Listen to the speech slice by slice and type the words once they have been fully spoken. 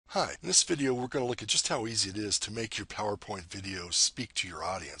Hi, in this video we're going to look at just how easy it is to make your PowerPoint videos speak to your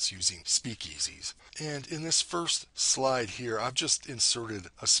audience using Speak Easies. And in this first slide here, I've just inserted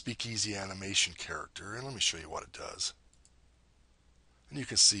a Speak Easy animation character, and let me show you what it does. And you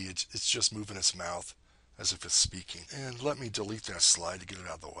can see it's just moving its mouth as if it's speaking. And let me delete that slide to get it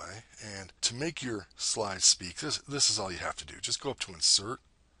out of the way. And to make your slide speak, this is all you have to do. Just go up to Insert,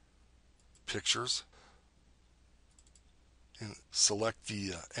 Pictures, and select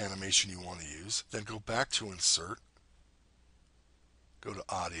the animation you want to use. Then go back to Insert, go to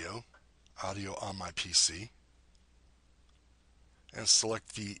Audio on my PC, and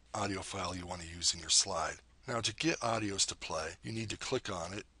select the audio file you want to use in your slide. Now to get audios to play, you need to click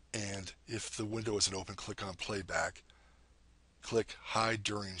on it, and if the window isn't open, click on Playback, click Hide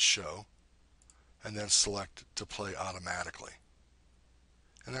During Show, and then select to play automatically.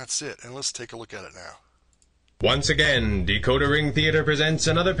 And that's it, and let's take a look at it now. Once again, Decoder Ring Theater presents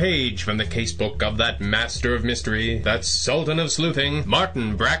another page from the casebook of that master of mystery, that sultan of sleuthing,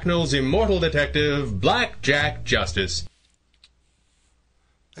 Martin Bracknell's immortal detective, Black Jack Justice.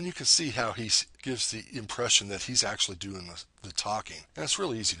 And you can see how he gives the impression that he's actually doing the talking. And it's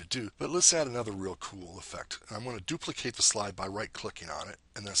really easy to do, but let's add another real cool effect. And I'm going to duplicate the slide by right-clicking on it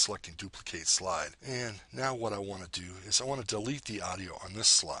and then selecting Duplicate Slide. And now what I want to do is I want to delete the audio on this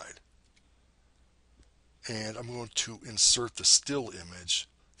slide. And I'm going to insert the still image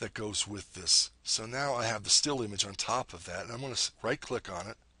that goes with this. So now I have the still image on top of that, and I'm going to right click on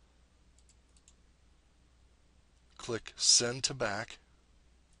it, click Send to Back.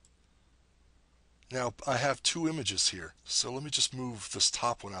 Now I have two images here, so let me just move this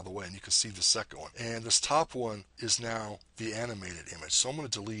top one out of the way and you can see the second one. And this top one is now the animated image, so I'm going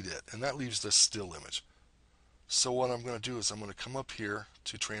to delete it, and that leaves this still image. So what I'm going to do is I'm going to come up here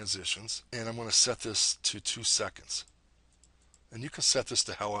to Transitions, and I'm going to set this to 2 seconds. And you can set this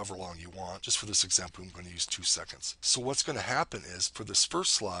to however long you want. Just for this example, I'm going to use 2 seconds. So what's going to happen is, for this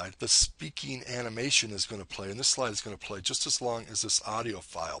first slide, the speaking animation is going to play, and this slide is going to play just as long as this audio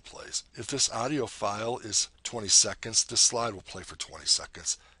file plays. If this audio file is 20 seconds, this slide will play for 20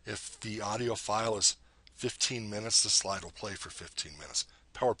 seconds. If the audio file is 15 minutes, this slide will play for 15 minutes.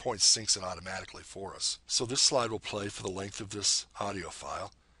 PowerPoint syncs it automatically for us. So this slide will play for the length of this audio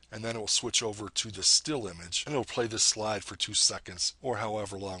file, and then it will switch over to the still image, and it will play this slide for 2 seconds, or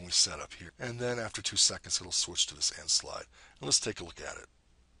however long we set up here. And then after 2 seconds, it'll switch to this end slide. And let's take a look at it.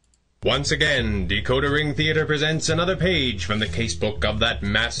 Once again, Decoder Ring Theater presents another page from the casebook of that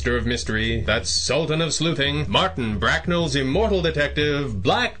master of mystery, that sultan of sleuthing, Martin Bracknell's immortal detective,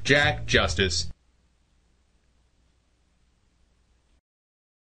 Black Jack Justice.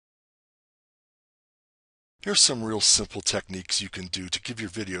 Here's some real simple techniques you can do to give your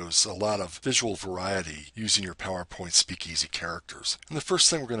videos a lot of visual variety using your PowerPoint Speak Easy characters. And the first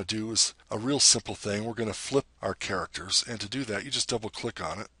thing we're going to do is a real simple thing. We're going to flip our characters, and to do that you just double click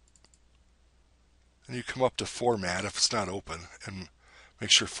on it and you come up to Format if it's not open, and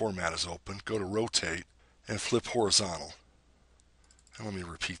make sure Format is open. Go to Rotate and Flip Horizontal. And let me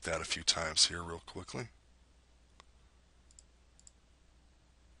repeat that a few times here real quickly.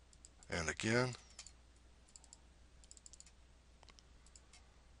 And again.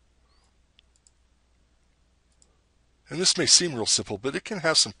 And this may seem real simple, but it can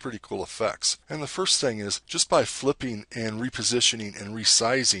have some pretty cool effects. And the first thing is, just by flipping and repositioning and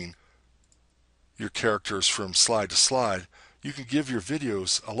resizing your characters from slide to slide, you can give your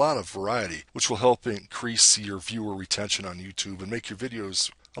videos a lot of variety, which will help increase your viewer retention on YouTube and make your videos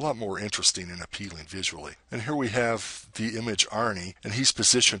a lot more interesting and appealing visually. And here we have the image Arnie, and he's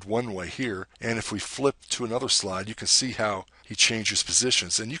positioned one way here, and if we flip to another slide, you can see how he changes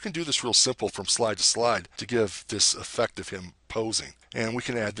positions. And you can do this real simple from slide to slide to give this effect of him posing. And we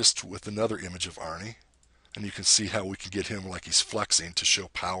can add this with another image of Arnie, and you can see how we can get him like he's flexing to show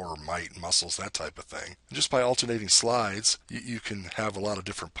power, might, muscles, that type of thing. And just by alternating slides, you can have a lot of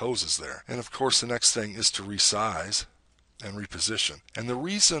different poses there. And of course the next thing is to resize and reposition. And the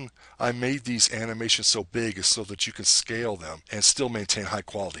reason I made these animations so big is so that you can scale them and still maintain high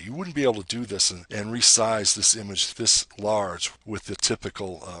quality. You wouldn't be able to do this and resize this image this large with the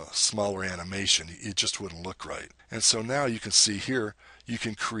typical smaller animation. It just wouldn't look right. And so now you can see here, you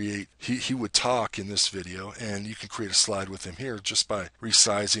can create, he would talk in this video, and you can create a slide with him here just by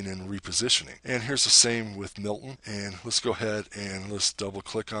resizing and repositioning. And here's the same with Milton. And let's go ahead and let's double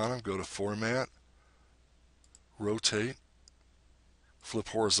click on him, go to Format, Rotate, Flip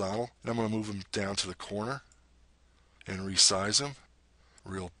Horizontal, and I'm going to move him down to the corner and resize him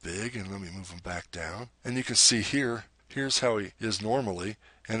real big, and let me move him back down. And you can see here, here's how he is normally,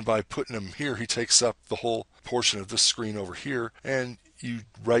 and by putting him here, he takes up the whole portion of this screen over here, and you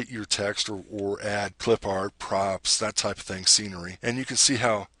write your text or add clip art, props, that type of thing, scenery. And you can see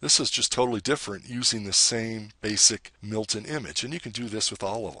how this is just totally different using the same basic Milton image. And you can do this with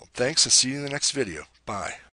all of them. Thanks, and see you in the next video. Bye.